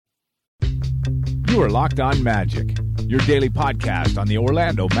You are Locked On Magic, your daily podcast on the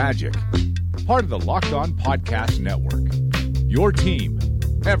Orlando Magic. Part of the Locked On Podcast Network. Your team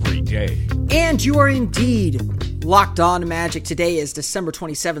every day. And you are indeed Locked On Magic. Today is December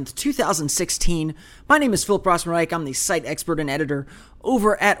 27th, 2016. My name is Philip Rossman-Reich. I'm the site expert and editor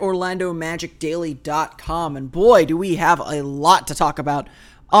over at OrlandoMagicDaily.com. And boy, do we have a lot to talk about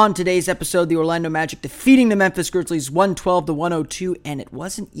on today's episode. The Orlando Magic defeating the Memphis Grizzlies 112-102, and it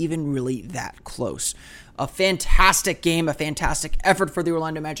wasn't even really that close. A fantastic game, a fantastic effort for the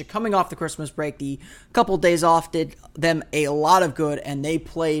Orlando Magic coming off the Christmas break. The couple days off did them a lot of good, and they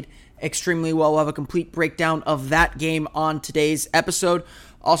played extremely well. We'll have a complete breakdown of that game on today's episode.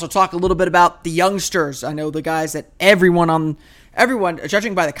 Also talk a little bit about the youngsters. I know the guys that everyone,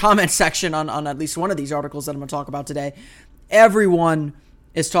 judging by the comment section on at least one of these articles that I'm going to talk about today, everyone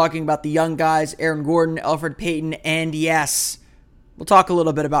is talking about the young guys, Aaron Gordon, Elfrid Payton, and yes, we'll talk a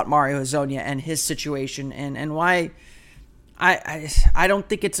little bit about Mario Hezonja and his situation and why I don't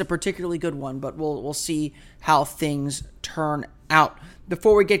think it's a particularly good one, but we'll see how things turn out.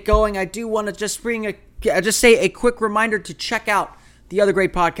 Before we get going, I do want to just say a quick reminder to check out the other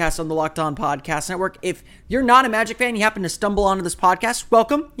great podcasts on the Locked On Podcast Network. If you're not a Magic fan, you happen to stumble onto this podcast,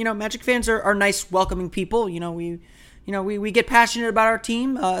 welcome. Magic fans are nice, welcoming people. We get passionate about our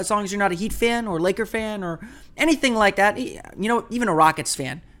team as long as you're not a Heat fan or Laker fan or anything like that. Even a Rockets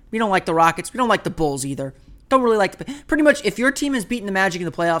fan. We don't like the Rockets. We don't like the Bulls either. Don't really like pretty much if your team is beating the Magic in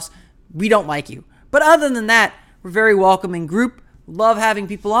the playoffs, we don't like you. But other than that, we're a very welcoming group. Love having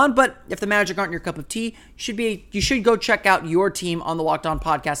people on, but if the Magic aren't your cup of tea, you should go check out your team on the Locked On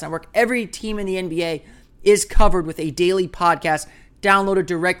Podcast Network. Every team in the NBA is covered with a daily podcast downloaded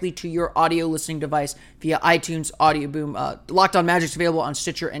directly to your audio listening device via iTunes, Audio Boom. Locked On Magic's available on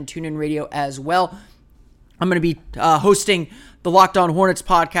Stitcher and TuneIn Radio as well. I'm going to be hosting the Locked On Hornets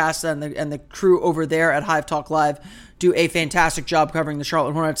podcast, and the crew over there at Hive Talk Live do a fantastic job covering the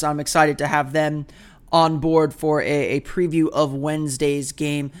Charlotte Hornets. I'm excited to have them on board for a preview of Wednesday's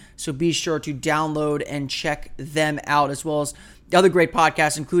game. So be sure to download and check them out, as well as the other great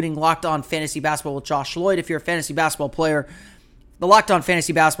podcasts, including Locked On Fantasy Basketball with Josh Lloyd. If you're a fantasy basketball player, the Locked On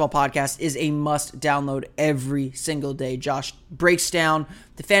Fantasy Basketball podcast is a must-download every single day. Josh breaks down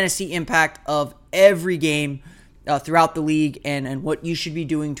the fantasy impact of every game throughout the league and what you should be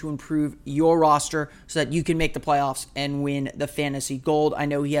doing to improve your roster so that you can make the playoffs and win the fantasy gold. I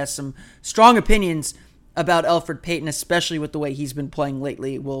know he has some strong opinions about Elfrid Payton, especially with the way he's been playing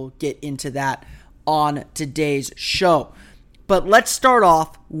lately. We'll get into that on today's show. But let's start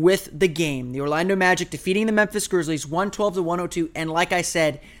off with the game. The Orlando Magic defeating the Memphis Grizzlies 112-102. And like I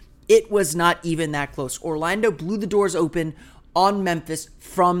said, it was not even that close. Orlando blew the doors open on Memphis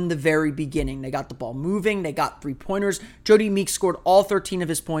from the very beginning. They got the ball moving. They got three-pointers. Jody Meeks scored all 13 of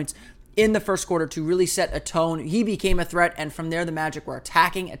his points in the first quarter to really set a tone. He became a threat. And from there, the Magic were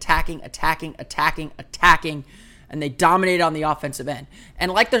attacking. And they dominated on the offensive end.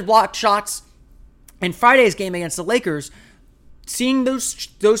 And like the blocked shots in Friday's game against the Lakers, seeing those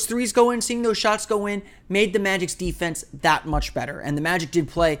threes go in, seeing those shots go in, made the Magic's defense that much better. And the Magic did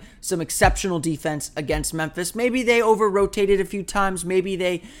play some exceptional defense against Memphis. Maybe they over-rotated a few times. Maybe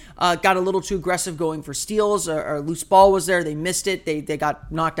they got a little too aggressive going for steals, or loose ball was there. They missed it. They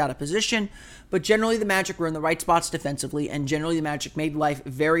got knocked out of position. But generally, the Magic were in the right spots defensively, and generally, the Magic made life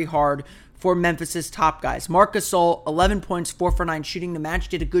very hard for Memphis's top guys. Marc Gasol, 11 points, 4 for 9 shooting. The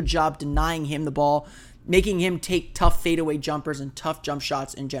Magic did a good job denying him the ball, making him take tough fadeaway jumpers and tough jump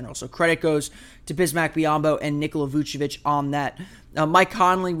shots in general. So credit goes to Bismack Biyombo and Nikola Vucevic on that. Mike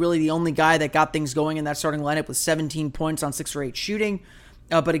Conley, really the only guy that got things going in that starting lineup with 17 points on 6 for 8 shooting.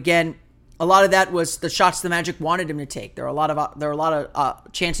 But again, a lot of that was the shots the Magic wanted him to take. There were a lot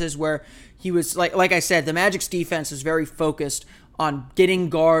of chances where he was, like I said, the Magic's defense was very focused on getting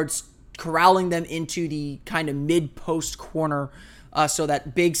guards, corralling them into the kind of mid-post corner so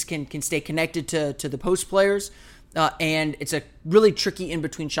that bigs can stay connected to the post players. And it's a really tricky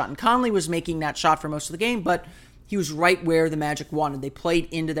in-between shot. And Conley was making that shot for most of the game, but he was right where the Magic wanted. They played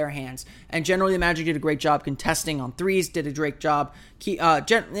into their hands. And generally, the Magic did a great job contesting on threes, did a great job,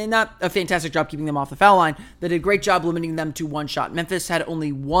 not a fantastic job keeping them off the foul line, but did a great job limiting them to one shot. Memphis had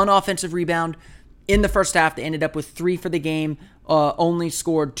only one offensive rebound in the first half. They ended up with 3 for the game, only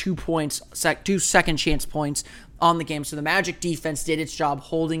scored 2 points, 2 second chance points on the game. So the Magic defense did its job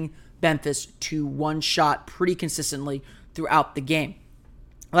holding Memphis to one shot pretty consistently throughout the game.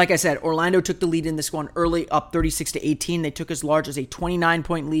 Like I said, Orlando took the lead in this one early, up 36-18. They took as large as a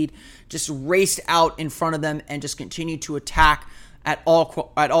 29-point lead, just raced out in front of them and just continued to attack at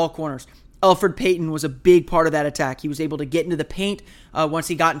all corners. Elfrid Payton was a big part of that attack. He was able to get into the paint once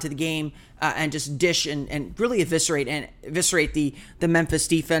he got into the game and just dish and really eviscerate the Memphis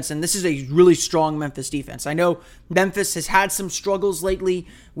defense. And this is a really strong Memphis defense. I know Memphis has had some struggles lately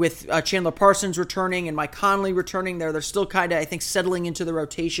with Chandler Parsons returning and Mike Conley returning. They're still kind of, I think, settling into the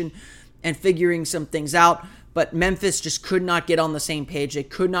rotation and figuring some things out. But Memphis just could not get on the same page. They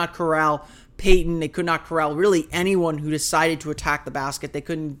could not corral Payton. They could not corral really anyone who decided to attack the basket. They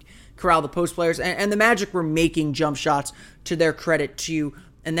couldn't corral the post players. And the Magic were making jump shots, to their credit too.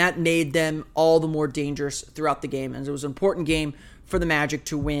 And that made them all the more dangerous throughout the game. And it was an important game for the Magic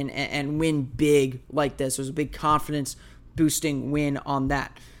to win and win big like this. It was a big confidence-boosting win on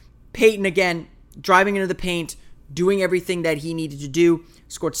that. Payton, again, driving into the paint, doing everything that he needed to do.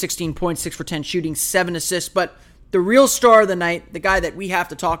 Scored 16 points, 6 for 10 shooting, 7 assists. But the real star of the night, the guy that we're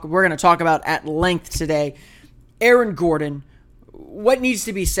going to talk about at length today, Aaron Gordon. What needs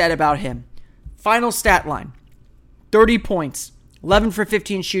to be said about him? Final stat line, 30 points, 11 for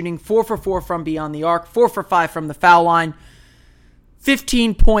 15 shooting, 4 for 4 from beyond the arc, 4 for 5 from the foul line,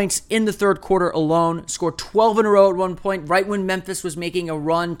 15 points in the third quarter alone, scored 12 in a row at one point, right when Memphis was making a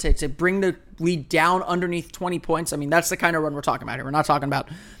run to bring the lead down underneath 20 points. I mean, that's the kind of run we're talking about here. We're not talking about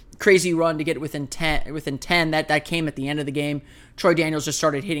crazy run to get within 10. That came at the end of the game. Troy Daniels just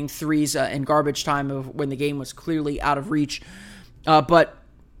started hitting threes in garbage time when the game was clearly out of reach. But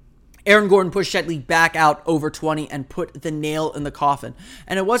Aaron Gordon pushed that lead back out over 20 and put the nail in the coffin.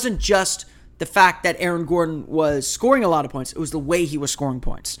 And it wasn't just the fact that Aaron Gordon was scoring a lot of points. It was the way he was scoring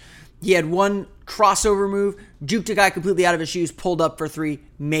points. He had one crossover move, juked a guy completely out of his shoes, pulled up for 3,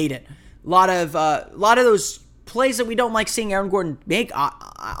 made it. A lot of those plays that we don't like seeing Aaron Gordon make,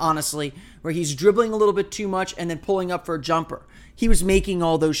 honestly, where he's dribbling a little bit too much and then pulling up for a jumper. He was making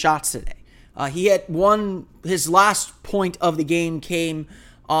all those shots today. He had his last point of the game came,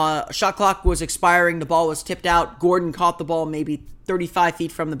 shot clock was expiring, the ball was tipped out, Gordon caught the ball maybe 35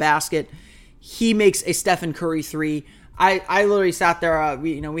 feet from the basket. He makes a Stephen Curry 3. I literally sat there,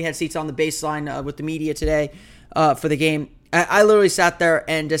 we had seats on the baseline with the media today for the game. I literally sat there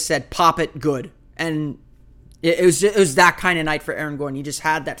and just said, pop it, good. And it was that kind of night for Aaron Gordon. He just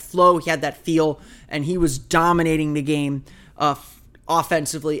had that flow, he had that feel, and he was dominating the game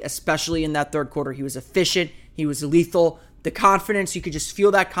offensively, especially in that third quarter. He was efficient. He was lethal. The confidence, you could just feel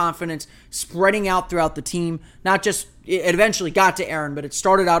that confidence spreading out throughout the team. Not just, it eventually got to Aaron, but it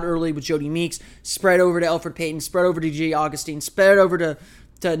started out early with Jody Meeks, spread over to Elfrid Payton, spread over to DJ Augustine, spread over to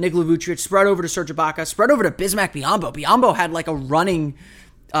Nikola Vucevic, spread over to Serge Ibaka, spread over to Bismack Biyombo. Biyombo had like a running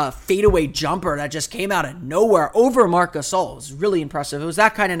fadeaway jumper that just came out of nowhere over Marc Gasol. It was really impressive. It was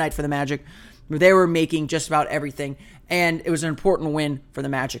that kind of night for the Magic, where they were making just about everything, and it was an important win for the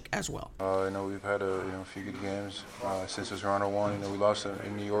Magic as well. We've had a few good games since the Toronto one. We lost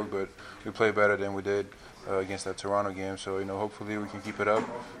in New York, but we played better than we did against that Toronto game. So hopefully we can keep it up.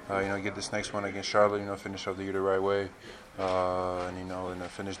 Get this next one against Charlotte. Finish off the year the right way, and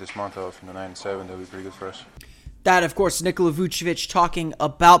finish this month off 9-7. That'll be pretty good for us. That, of course, Nikola Vucevic talking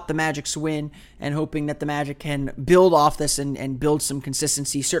about the Magic's win and hoping that the Magic can build off this and build some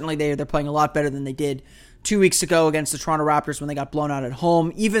consistency. Certainly they're playing a lot better than they did 2 weeks ago against the Toronto Raptors when they got blown out at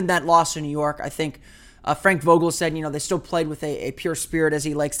home. Even that loss in New York, I think Frank Vogel said, they still played with a pure spirit, as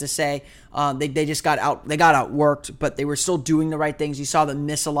he likes to say. They just got outworked, but they were still doing the right things. You saw them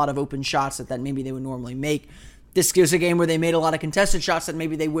miss a lot of open shots that maybe they would normally make. This was a game where they made a lot of contested shots that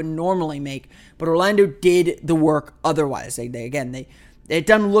maybe they wouldn't normally make, but Orlando did the work otherwise. It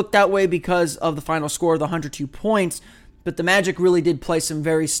doesn't look that way because of the final score of the 102 points, but the Magic really did play some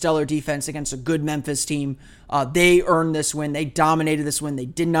very stellar defense against a good Memphis team. They earned this win. They dominated this win. They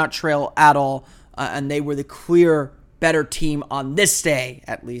did not trail at all, and they were the clear better team on this day,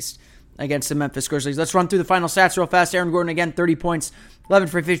 at least, against the Memphis Grizzlies. Let's run through the final stats real fast. Aaron Gordon, again, 30 points, 11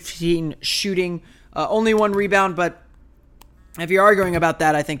 for 15 shooting. Only 1 rebound, but if you're arguing about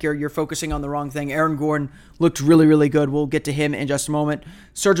that, I think you're focusing on the wrong thing. Aaron Gordon looked really, really good. We'll get to him in just a moment.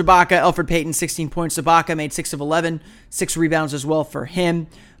 Serge Ibaka, Elfrid Payton, 16 points. Ibaka made 6 of 11, 6 rebounds as well for him.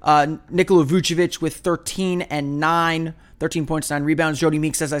 Nikola Vucevic with 13 points, 9 rebounds. Jody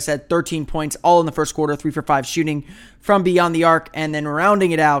Meeks, as I said, 13 points, all in the first quarter, 3 for 5 shooting from beyond the arc, and then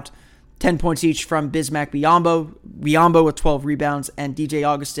rounding it out, 10 points each from Bismack Biyombo with 12 rebounds, and DJ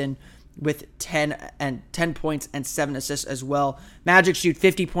Augustine with 10 points and 7 assists as well. Magic shoot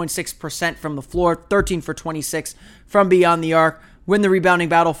 50.6% from the floor, 13 for 26 from beyond the arc. Win the rebounding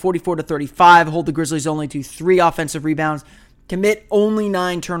battle 44-35. Hold the Grizzlies only to 3 offensive rebounds. Commit only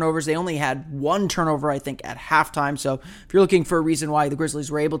 9 turnovers. They only had 1 turnover, I think, at halftime. So if you're looking for a reason why the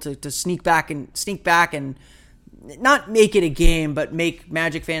Grizzlies were able to sneak back and not make it a game, but make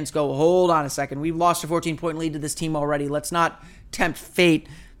Magic fans go, hold on a second. We've lost a 14-point lead to this team already. Let's not tempt fate.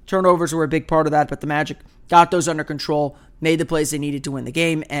 Turnovers were a big part of that, but the Magic got those under control, made the plays they needed to win the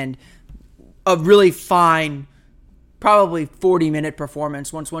game, and a really fine, probably 40-minute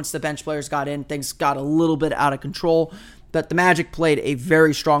performance. Once the bench players got in, things got a little bit out of control, but the Magic played a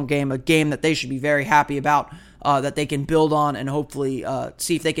very strong game, a game that they should be very happy about, that they can build on and hopefully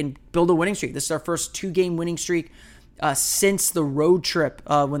see if they can build a winning streak. This is their first 2-game winning streak since the road trip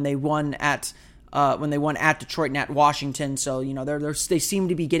when they won at Detroit and at Washington. So they seem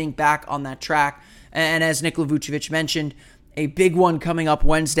to be getting back on that track. And as Nikola Vucevic mentioned, a big one coming up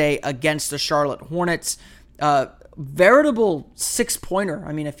Wednesday against the Charlotte Hornets. Veritable 6-pointer.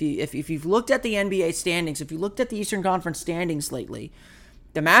 I mean, if you've looked at the NBA standings, if you looked at the Eastern Conference standings lately,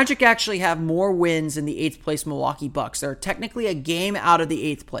 the Magic actually have more wins in the 8th place Milwaukee Bucks. They're technically a game out of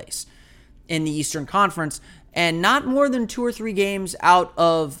the 8th place in the Eastern Conference, and not more than 2 or 3 games out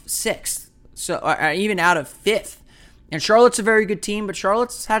of 6th, so even out of 5th. And Charlotte's a very good team, but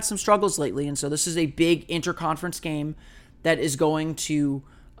Charlotte's had some struggles lately, and so this is a big interconference game that is going to,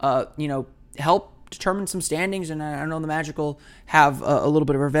 help determine some standings. And I know the Magic will have a little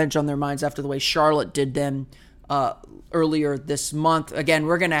bit of revenge on their minds after the way Charlotte did them earlier this month. Again,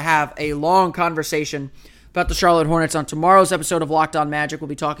 we're going to have a long conversation about the Charlotte Hornets on tomorrow's episode of Locked On Magic. We'll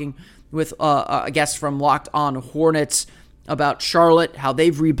be talking with a guest from Locked On Hornets about Charlotte, how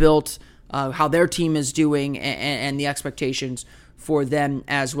they've rebuilt, how their team is doing, and the expectations for them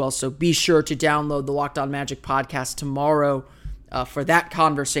as well. So be sure to download the Locked On Magic podcast tomorrow for that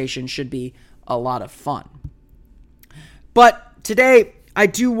conversation. Should be a lot of fun. But today, I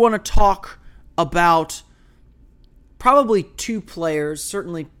do want to talk about probably 2 players,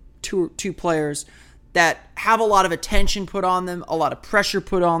 certainly two players that have a lot of attention put on them, a lot of pressure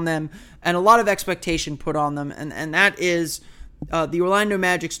put on them, and a lot of expectation put on them, and that is the Orlando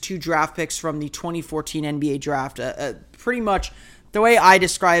Magic's 2 draft picks from the 2014 NBA draft. Pretty much the way I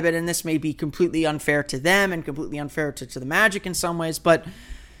describe it, and this may be completely unfair to them and completely unfair to the Magic in some ways, but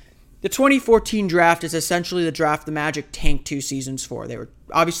the 2014 draft is essentially the draft the Magic tanked 2 seasons for. They were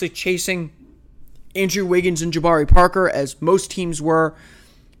obviously chasing Andrew Wiggins and Jabari Parker, as most teams were.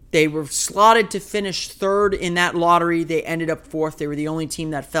 They were slotted to finish 3rd in that lottery. They ended up 4th. They were the only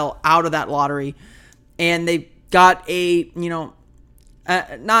team that fell out of that lottery. And they got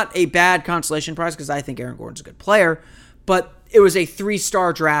not a bad consolation prize, because I think Aaron Gordon's a good player, but it was a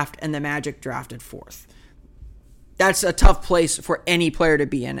 3-star draft, and the Magic drafted 4th. That's a tough place for any player to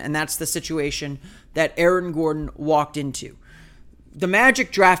be in, and that's the situation that Aaron Gordon walked into. The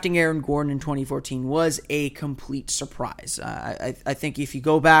Magic drafting Aaron Gordon in 2014 was a complete surprise. I think if you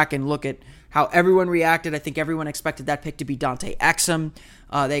go back and look at how everyone reacted, I think everyone expected that pick to be Dante Exum.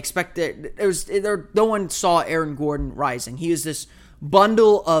 They expected no one saw Aaron Gordon rising. He is this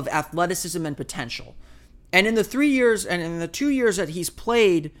bundle of athleticism and potential. And in the 3 years and in the 2 years that he's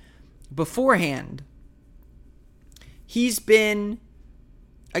played beforehand, he's been,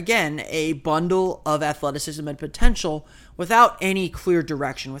 again, a bundle of athleticism and potential without any clear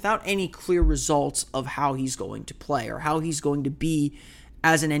direction, without any clear results of how he's going to play or how he's going to be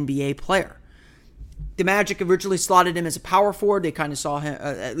as an NBA player. The Magic originally slotted him as a power forward. They kind of saw him,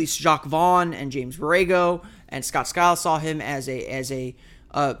 at least Jacques Vaughn and James Borrego and Scott Skiles saw him as a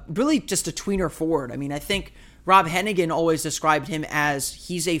really just a tweener forward. I mean, I think Rob Hennigan always described him as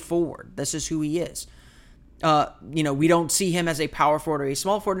he's a forward. This is who he is. We don't see him as a power forward or a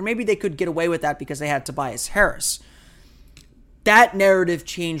small forward, and maybe they could get away with that because they had Tobias Harris. That narrative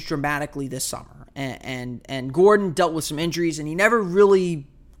changed dramatically this summer, and Gordon dealt with some injuries, and he never really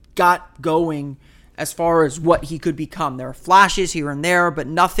got going as far as what he could become. There are flashes here and there, but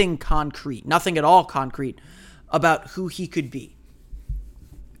nothing concrete, nothing at all concrete about who he could be.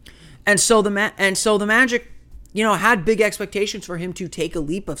 And so the Magic, had big expectations for him to take a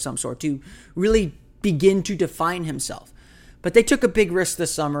leap of some sort, to really begin to define himself. But they took a big risk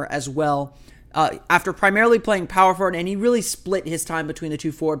this summer as well. After primarily playing power forward, and he really split his time between the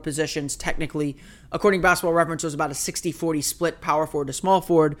 2 forward positions. Technically, according to Basketball Reference, it was about a 60-40 split, power forward to small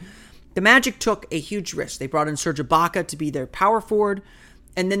forward. The Magic took a huge risk. They brought in Serge Ibaka to be their power forward,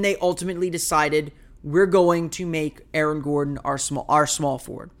 and then they ultimately decided, we're going to make Aaron Gordon our small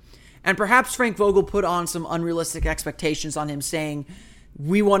forward. And perhaps Frank Vogel put on some unrealistic expectations on him, saying,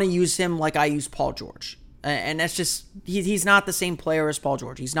 we want to use him like I use Paul George. And that's just, he's not the same player as Paul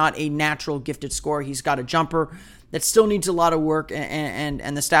George. He's not a natural gifted scorer. He's got a jumper that still needs a lot of work, and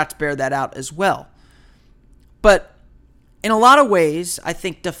the stats bear that out as well. But in a lot of ways, I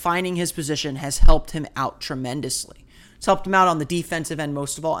think defining his position has helped him out tremendously. It's helped him out on the defensive end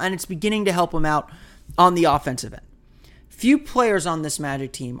most of all, and it's beginning to help him out on the offensive end. Few players on this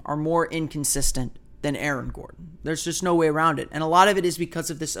Magic team are more inconsistent than Aaron Gordon. There's just no way around it. And a lot of it is because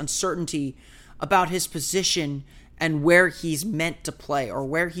of this uncertainty about his position and where he's meant to play or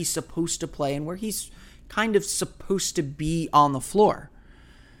where he's supposed to play and where he's kind of supposed to be on the floor.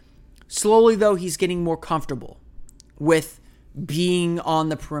 Slowly, though, he's getting more comfortable with being on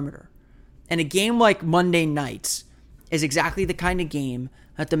the perimeter. And a game like Monday nights is exactly the kind of game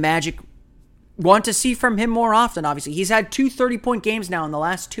that the Magic want to see from him more often, obviously. He's had 2 30-point games now in the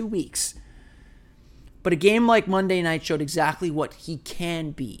last 2 weeks. But a game like Monday night showed exactly what he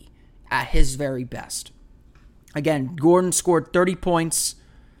can be at his very best. Again, Gordon scored 30 points,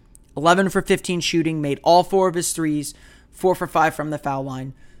 11 for 15 shooting, made all 4 of his threes, 4 for 5 from the foul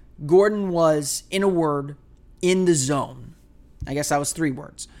line. Gordon was, in a word, in the zone. I guess that was 3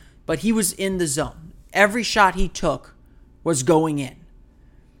 words. But he was in the zone. Every shot he took was going in.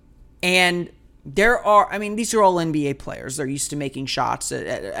 And these are all NBA players. They're used to making shots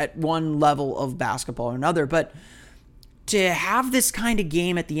at one level of basketball or another. But to have this kind of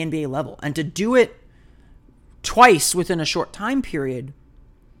game at the NBA level and to do it twice within a short time period,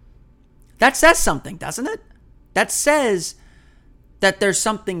 that says something, doesn't it? That says that there's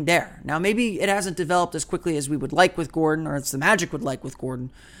something there. Now, maybe it hasn't developed as quickly as we would like with Gordon or as the Magic would like with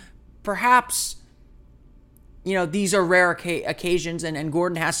Gordon. Perhaps, these are rare occasions and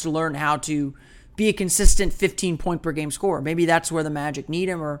Gordon has to learn how to be a consistent 15-point per game scorer. Maybe that's where the Magic need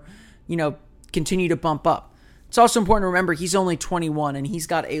him or, continue to bump up. It's also important to remember he's only 21 and he's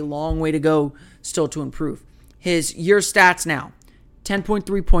got a long way to go still to improve. His year stats now,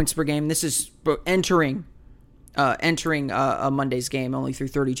 10.3 points per game. This is entering a Monday's game, only through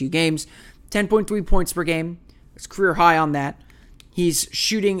 32 games. 10.3 points per game. It's career high on that. He's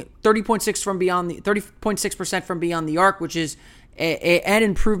shooting 30.6% from beyond the arc, which is an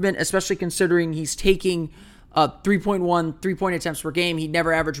improvement, especially considering he's taking 3.1 3-point attempts per game. He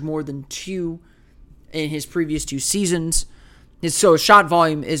never averaged more than 2 in his previous 2 seasons. So his shot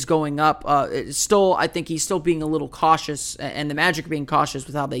volume is going up. I think he's still being a little cautious, and the Magic are being cautious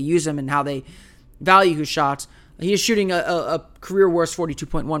with how they use him and how they value his shots. He is shooting a career worst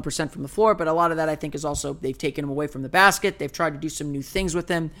 42.1% from the floor, but a lot of that I think is also they've taken him away from the basket. They've tried to do some new things with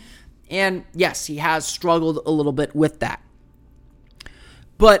him. And yes, he has struggled a little bit with that.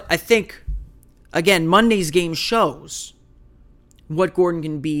 But I think, again, Monday's game shows what Gordon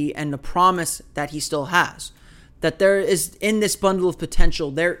can be and the promise that he still has. That there is, in this bundle of potential,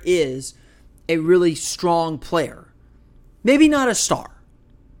 there is a really strong player. Maybe not a star.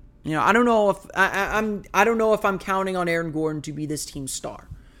 I don't know if I'm counting on Aaron Gordon to be this team's star.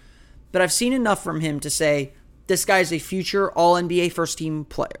 But I've seen enough from him to say this guy's a future all-NBA first team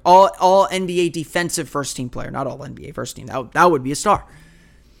player. All NBA defensive first team player, not all NBA first team. That would be a star.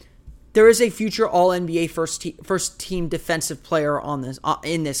 There is a future all-NBA first team defensive player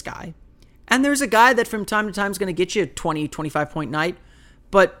in this guy. And there's a guy that from time to time is going to get you a 20, 25-point night,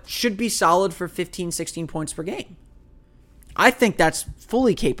 but should be solid for 15, 16 points per game. I think that's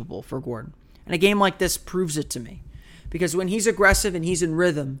fully capable for Gordon. And a game like this proves it to me. Because when he's aggressive and he's in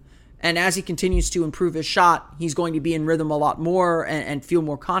rhythm, and as he continues to improve his shot, he's going to be in rhythm a lot more and feel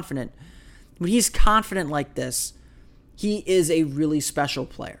more confident. When he's confident like this, he is a really special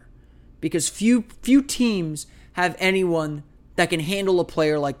player. Because few teams have anyone that can handle a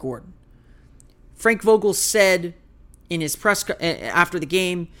player like Gordon. Frank Vogel said in his press after the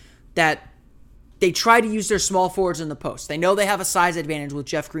game that they try to use their small forwards in the post. They know they have a size advantage with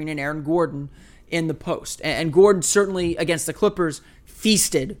Jeff Green and Aaron Gordon in the post. And Gordon certainly, against the Clippers,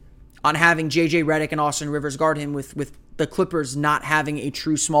 feasted on having J.J. Redick and Austin Rivers guard him with the Clippers not having a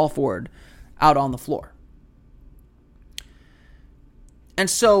true small forward out on the floor. And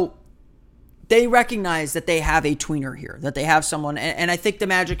so they recognize that they have a tweener here, that they have someone. And I think the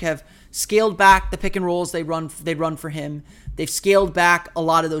Magic have scaled back the pick and rolls they run for him. They've scaled back a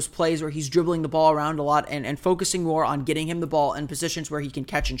lot of those plays where he's dribbling the ball around a lot and focusing more on getting him the ball in positions where he can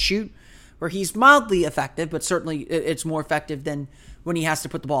catch and shoot, where he's mildly effective, but certainly it's more effective than when he has to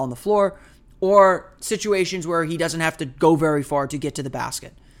put the ball on the floor, or situations where he doesn't have to go very far to get to the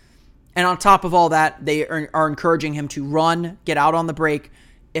basket. And on top of all that, they are encouraging him to run, get out on the break.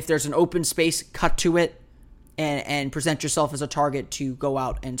 If there's an open space, cut to it, and present yourself as a target to go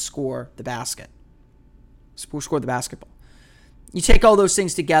out and score the basket. Score the basketball. You take all those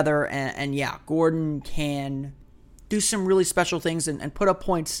things together, and yeah, Gordon can do some really special things and put up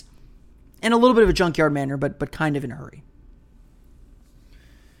points in a little bit of a junkyard manner, but kind of in a hurry.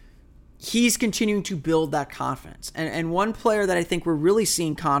 He's continuing to build that confidence. And one player that I think we're really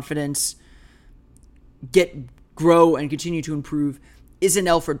seeing confidence grow and continue to improve is an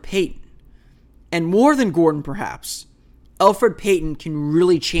Elfrid Payton. And more than Gordon, perhaps, Elfrid Payton can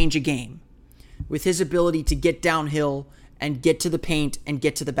really change a game with his ability to get downhill and get to the paint and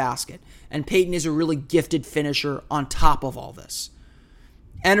get to the basket. And Payton is a really gifted finisher on top of all this.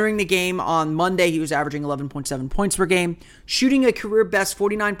 Entering the game on Monday, he was averaging 11.7 points per game, shooting a career-best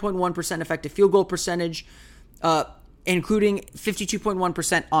 49.1% effective field goal percentage, including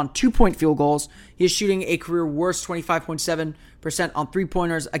 52.1% on two-point field goals. He is shooting a career-worst 25.7% on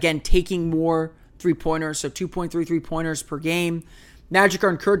three-pointers, again, taking more three-pointers, so 2.3 three-pointers per game. Magic are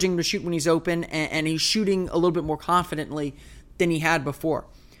encouraging him to shoot when he's open, and he's shooting a little bit more confidently than he had before.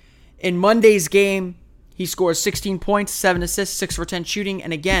 In Monday's game, he scores 16 points, 7 assists, 6 for 10 shooting,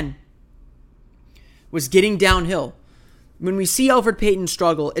 and again, was getting downhill. When we see Elfrid Payton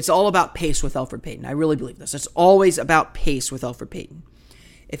struggle, it's all about pace with Elfrid Payton. I really believe this. It's always about pace with Elfrid Payton.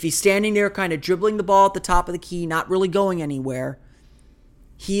 If he's standing there kind of dribbling the ball at the top of the key, not really going anywhere,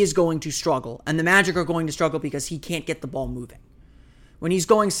 he is going to struggle. And the Magic are going to struggle because he can't get the ball moving. When he's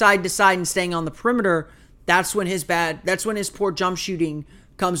going side to side and staying on the perimeter, that's when his poor jump shooting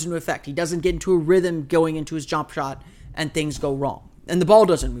comes into effect. He doesn't get into a rhythm going into his jump shot, and things go wrong. And the ball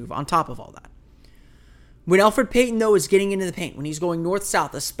doesn't move on top of all that. When Elfrid Payton, though, is getting into the paint, when he's going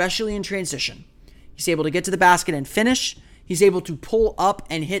north-south, especially in transition, he's able to get to the basket and finish. He's able to pull up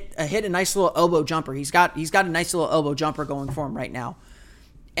and hit a nice little elbow jumper. He's got a nice little elbow jumper going for him right now.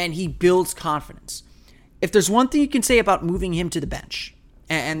 And he builds confidence. If there's one thing you can say about moving him to the bench,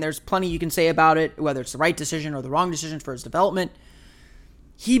 and there's plenty you can say about it, whether it's the right decision or the wrong decision for his development,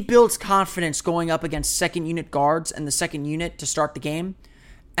 he builds confidence going up against second unit guards and the second unit to start the game,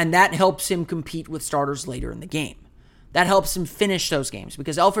 and that helps him compete with starters later in the game. That helps him finish those games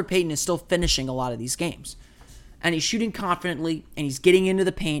because Elfrid Payton is still finishing a lot of these games. And he's shooting confidently, and he's getting into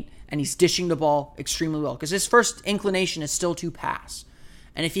the paint, and he's dishing the ball extremely well because his first inclination is still to pass.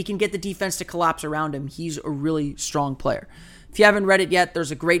 And if he can get the defense to collapse around him, he's a really strong player. If you haven't read it yet, there's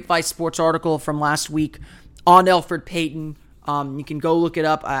a great Vice Sports article from last week on Elfrid Payton. You can go look it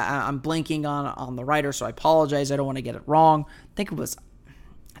up. I'm blanking on the writer, so I apologize. I don't want to get it wrong. I think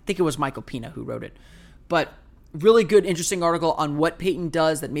it was Michael Pina who wrote it. But really good, interesting article on what Payton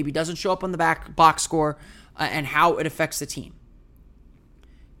does that maybe doesn't show up on the box score and how it affects the team.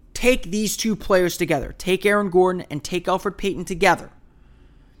 Take these two players together. Take Aaron Gordon and take Elfrid Payton together.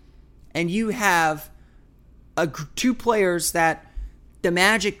 And you have two players that the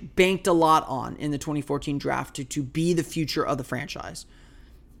Magic banked a lot on in the 2014 draft to be the future of the franchise.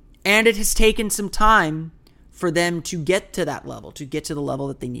 And it has taken some time for them to get to that level, to get to the level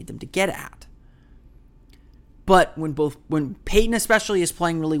that they need them to get at. But when Payton especially is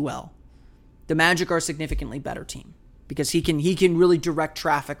playing really well, the Magic are a significantly better team because he can really direct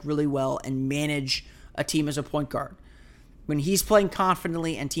traffic really well and manage a team as a point guard. When he's playing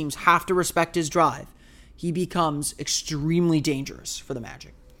confidently and teams have to respect his drive, he becomes extremely dangerous for the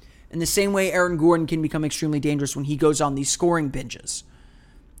Magic. In the same way, Aaron Gordon can become extremely dangerous when he goes on these scoring binges.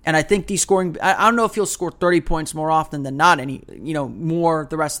 And I think I don't know if he'll score 30 points more often than not, more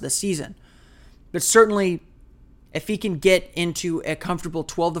the rest of the season. But certainly, if he can get into a comfortable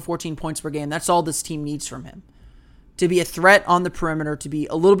 12 to 14 points per game, that's all this team needs from him. To be a threat on the perimeter, to be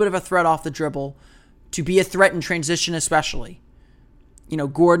a little bit of a threat off the dribble, to be a threat in transition especially.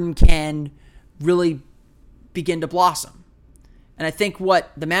 Gordon can really begin to blossom. And I think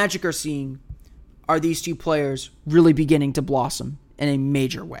what the Magic are seeing are these two players really beginning to blossom in a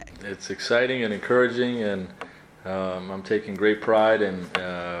major way. It's exciting and encouraging, and I'm taking great pride in,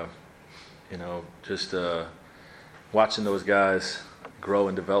 just watching those guys grow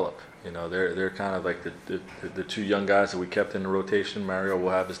and develop. They're kind of like the two young guys that we kept in the rotation. Mario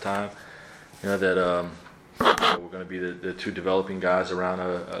will have his time. We're going to be the two developing guys around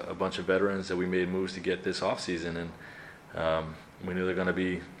a bunch of veterans that we made moves to get this offseason. And we knew they're going to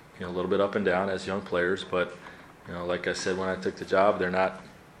be a little bit up and down as young players. But, like I said when I took the job, they're not,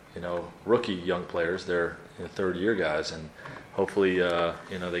 rookie young players. They're third-year guys. And hopefully,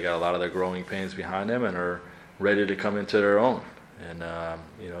 they got a lot of their growing pains behind them and are ready to come into their own. And,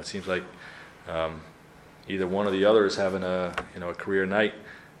 it seems like either one or the other is having a career night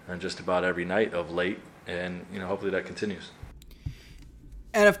on just about every night of late. And, hopefully that continues.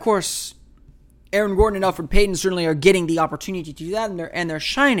 And, of course, Aaron Gordon and Elfrid Payton certainly are getting the opportunity to do that, and they're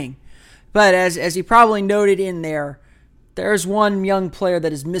shining. But as he probably noted in there's one young player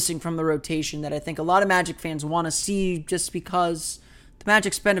that is missing from the rotation that I think a lot of Magic fans want to see just because the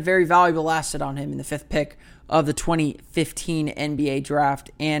Magic spent a very valuable asset on him in the 5th pick of the 2015 NBA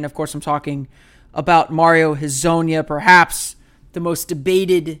draft. And, of course, I'm talking about Mario Hezonja, perhaps the most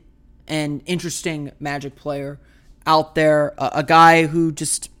debated and interesting Magic player out there. A guy who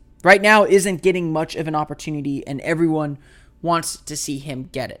just right now isn't getting much of an opportunity, and everyone wants to see him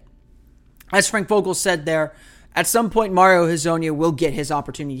get it. As Frank Vogel said there, at some point Mario Hezonja will get his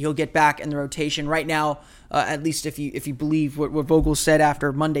opportunity. He'll get back in the rotation. Right now, at least if you believe what Vogel said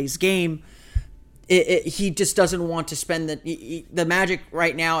after Monday's game, he just doesn't want to spend the Magic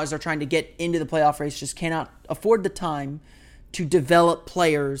right now, as they're trying to get into the playoff race, just cannot afford the time to develop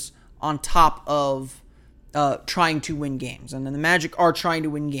players on top of trying to win games. And then the Magic are trying to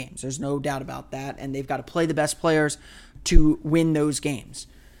win games. There's no doubt about that. And they've got to play the best players to win those games.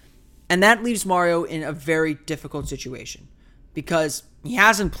 And that leaves Mario in a very difficult situation because he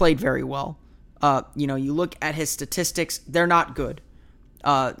hasn't played very well. You look at his statistics, they're not good.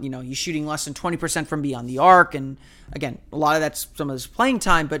 He's shooting less than 20% from beyond the arc. And again, a lot of that's some of his playing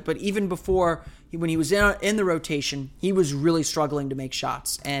time. But even before, when he was in the rotation, he was really struggling to make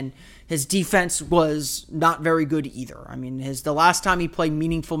shots. And his defense was not very good either. I mean, the last time he played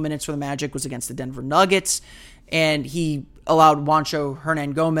meaningful minutes for the Magic was against the Denver Nuggets. And he allowed Juancho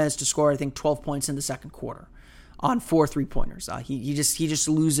Hernangomez to score, I think, 12 points in the second quarter on 4 3-pointers. He just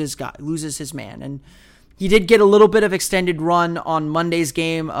loses his man. And he did get a little bit of extended run on Monday's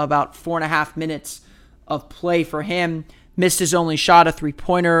game, about 4.5 minutes of play for him. Missed his only shot, a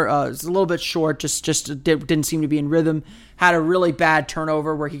 3-pointer. It was a little bit short, just didn't seem to be in rhythm. Had a really bad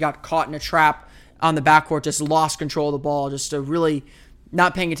turnover where he got caught in a trap on the backcourt, just lost control of the ball, just a really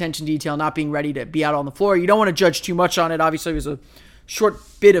not paying attention to detail, not being ready to be out on the floor. You don't want to judge too much on it. Obviously, it was a short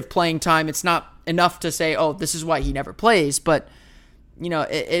bit of playing time. It's not enough to say, oh, this is why he never plays. But,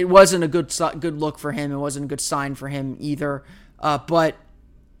 it wasn't a good look for him. It wasn't a good sign for him either. But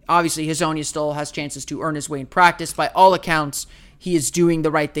obviously, Hezonja still has chances to earn his way in practice. By all accounts, he is doing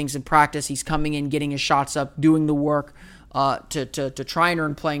the right things in practice. He's coming in, getting his shots up, doing the work to try and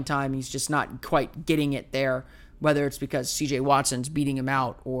earn playing time. He's just not quite getting it there, whether it's because CJ Watson's beating him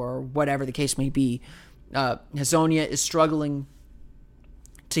out or whatever the case may be. Hezonja is struggling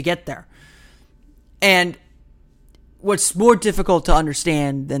to get there. And what's more difficult to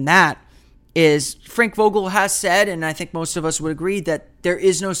understand than that is Frank Vogel has said, and I think most of us would agree, that there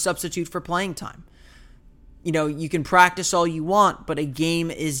is no substitute for playing time. You can practice all you want, but a game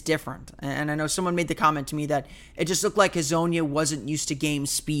is different. And I know someone made the comment to me that it just looked like Hezonja wasn't used to game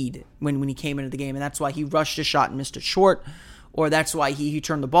speed when he came into the game, and that's why he rushed a shot and missed it short, or that's why he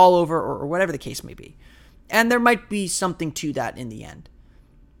turned the ball over, or whatever the case may be. And there might be something to that in the end.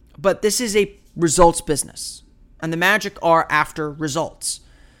 But this is a results business, and the Magic are after results.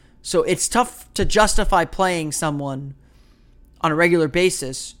 So it's tough to justify playing someone on a regular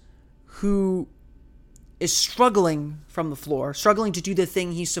basis who is struggling from the floor, struggling to do the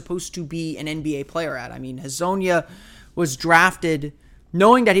thing he's supposed to be an NBA player at. I mean, Hezonja was drafted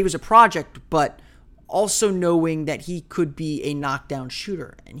knowing that he was a project, but also knowing that he could be a knockdown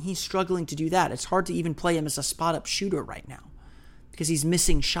shooter, and he's struggling to do that. It's hard to even play him as a spot-up shooter right now because he's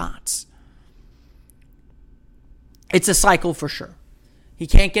missing shots. It's a cycle for sure. He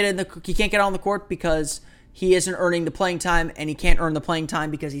can't get on the court because he isn't earning the playing time, and he can't earn the playing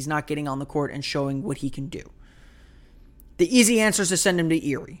time because he's not getting on the court and showing what he can do. The easy answer is to send him to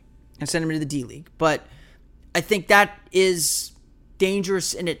Erie and send him to the D-League, but I think that is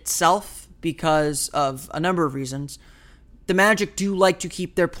dangerous in itself because of a number of reasons. The Magic do like to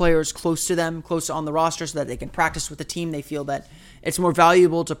keep their players close to them, close on the roster, so that they can practice with the team. They feel that it's more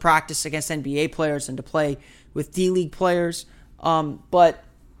valuable to practice against NBA players than to play with D-League players. But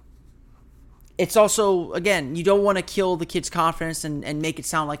it's also, again, you don't want to kill the kid's confidence and make it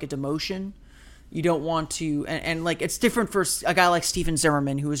sound like a demotion. You don't want to, and like, it's different for a guy like Steven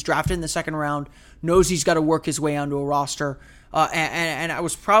Zimmerman, who was drafted in the second round, knows he's got to work his way onto a roster, and I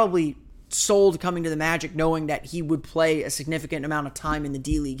was probably sold coming to the Magic knowing that he would play a significant amount of time in the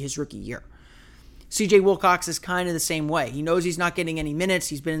D-League his rookie year. CJ Wilcox is kind of the same way. He knows he's not getting any minutes.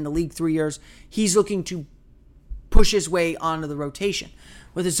 He's been in the league 3 years. He's looking to push his way onto the rotation.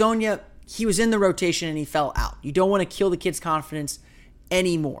 With Hezonja, he was in the rotation and he fell out. You don't want to kill the kid's confidence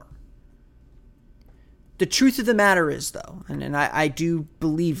anymore. The truth of the matter is, though, and I do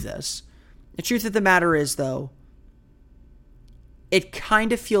believe this, the truth of the matter is, though, it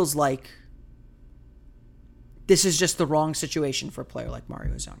kind of feels like this is just the wrong situation for a player like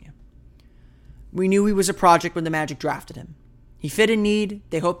Mario Hezonja. We knew he was a project when the Magic drafted him. He fit a need,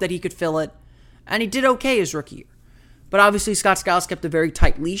 they hoped that he could fill it, and he did okay his rookie year. But obviously Scott Skiles kept a very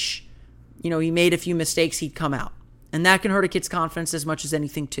tight leash. He made a few mistakes, he'd come out. And that can hurt a kid's confidence as much as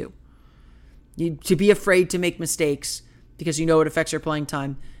anything, too. To be afraid to make mistakes because you know it affects your playing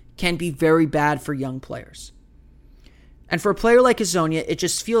time can be very bad for young players. And for a player like Hezonja, it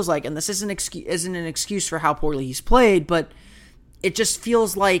just feels like, and this isn't an excuse for how poorly he's played, but it just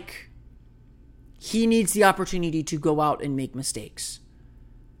feels like he needs the opportunity to go out and make mistakes.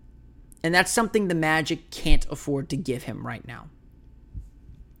 And that's something the Magic can't afford to give him right now.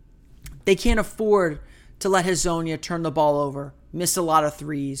 They can't afford to let Hezonja turn the ball over, miss a lot of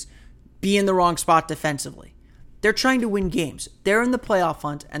threes, be in the wrong spot defensively. They're trying to win games. They're in the playoff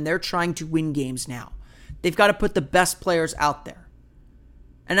hunt, and they're trying to win games now. They've got to put the best players out there.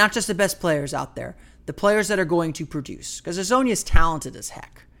 And not just the best players out there, the players that are going to produce. Because Hezonja is talented as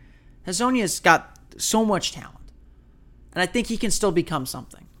heck. Hezonja's got so much talent. And I think he can still become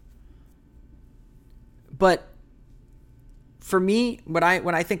something. But for me, when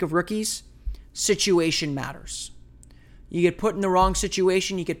I think of rookies, situation matters. You get put in the wrong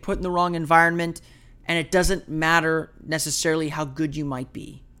situation, you get put in the wrong environment, and it doesn't matter necessarily how good you might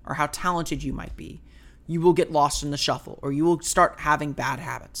be or how talented you might be. You will get lost in the shuffle, or you will start having bad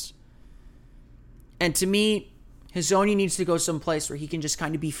habits. And to me, Hezonja needs to go someplace where he can just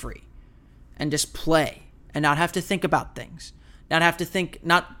kind of be free and just play and not have to think about things.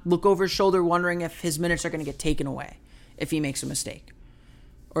 Not look over his shoulder wondering if his minutes are going to get taken away if he makes a mistake,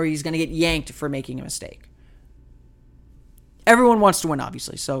 or he's going to get yanked for making a mistake. Everyone wants to win,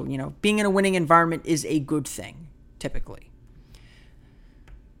 obviously. So, being in a winning environment is a good thing, typically.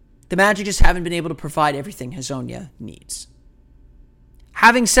 The Magic just haven't been able to provide everything Hezonja needs.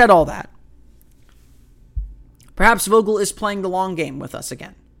 Having said all that, perhaps Vogel is playing the long game with us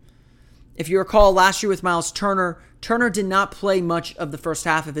again. If you recall, last year with Miles Turner, Turner did not play much of the first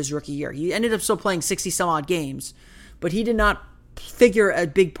half of his rookie year. He ended up still playing 60-some-odd games, but he did not figure a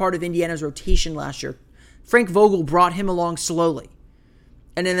big part of Indiana's rotation last year. Frank Vogel brought him along slowly.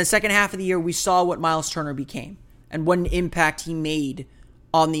 And in the second half of the year, we saw what Miles Turner became and what an impact he made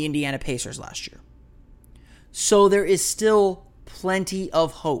on the Indiana Pacers last year. So there is still plenty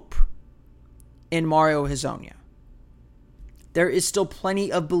of hope in Mario Hezonja. There is still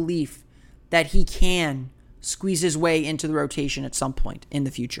plenty of belief that he can squeeze his way into the rotation at some point in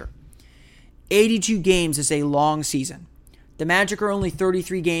the future. 82 games is a long season. The Magic are only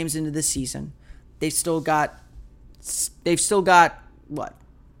 33 games into this season. They've still got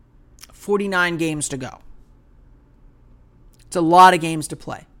 49 games to go. It's a lot of games to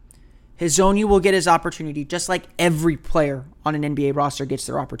play. Hezonja will get his opportunity just like every player on an NBA roster gets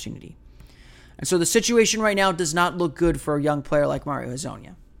their opportunity. And so the situation right now does not look good for a young player like Mario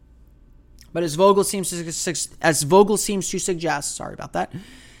Hezonja. But as Vogel seems to suggest,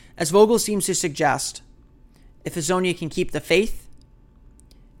 if Hezonja can keep the faith,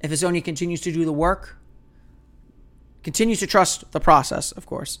 if Hezonja continues to do the work, continues to trust the process, of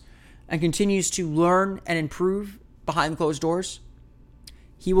course, and continues to learn and improve behind closed doors,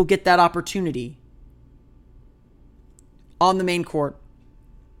 he will get that opportunity on the main court.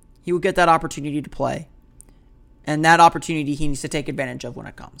 He will get that opportunity to play. And that opportunity he needs to take advantage of when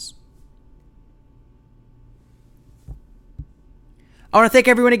it comes. I want to thank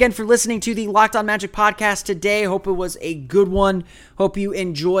everyone again for listening to the Locked On Magic podcast today. Hope it was a good one. Hope you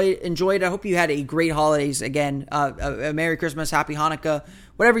enjoyed it. I hope you had a great holidays again. A Merry Christmas, Happy Hanukkah,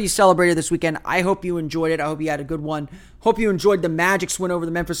 whatever you celebrated this weekend. I hope you enjoyed it. I hope you had a good one. Hope you enjoyed the Magic's win over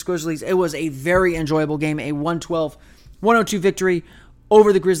the Memphis Grizzlies. It was a very enjoyable game, a 112-102 victory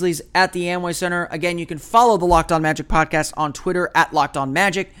over the Grizzlies at the Amway Center. Again, you can follow the Locked On Magic podcast on Twitter at Locked On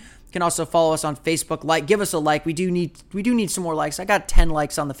Magic. You can also follow us on Facebook. Give us a like. We do need some more likes. I got 10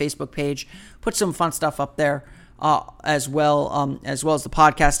 likes on the Facebook page. Put some fun stuff up there as well as the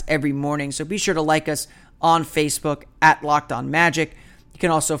podcast every morning. So be sure to like us on Facebook at Locked On Magic. You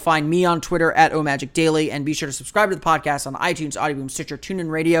can also find me on Twitter at OMagicDaily, and be sure to subscribe to the podcast on iTunes, Audioboom, Stitcher, TuneIn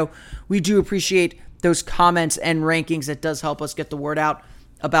Radio. We do appreciate those comments and rankings. It does help us get the word out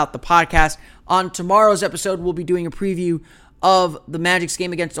about the podcast. On tomorrow's episode, we'll be doing a preview of the Magic's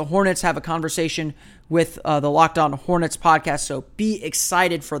game against the Hornets, have a conversation with the Locked On Hornets podcast, so be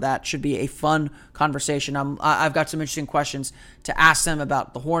excited for that. Should be a fun conversation. I've got some interesting questions to ask them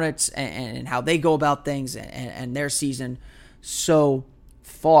about the Hornets and how they go about things and their season so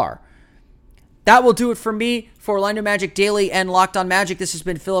far. That will do it for me, for Orlando Magic Daily and Locked On Magic. This has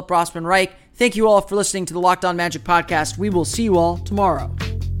been Philip Rossman-Reich. Thank you all for listening to the Locked On Magic podcast. We will see you all tomorrow.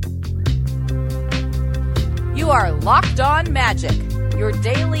 You are Locked On Magic, your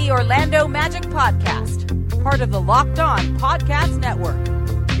daily Orlando Magic podcast, part of the Locked On Podcast Network,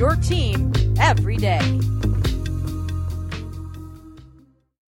 your team every day.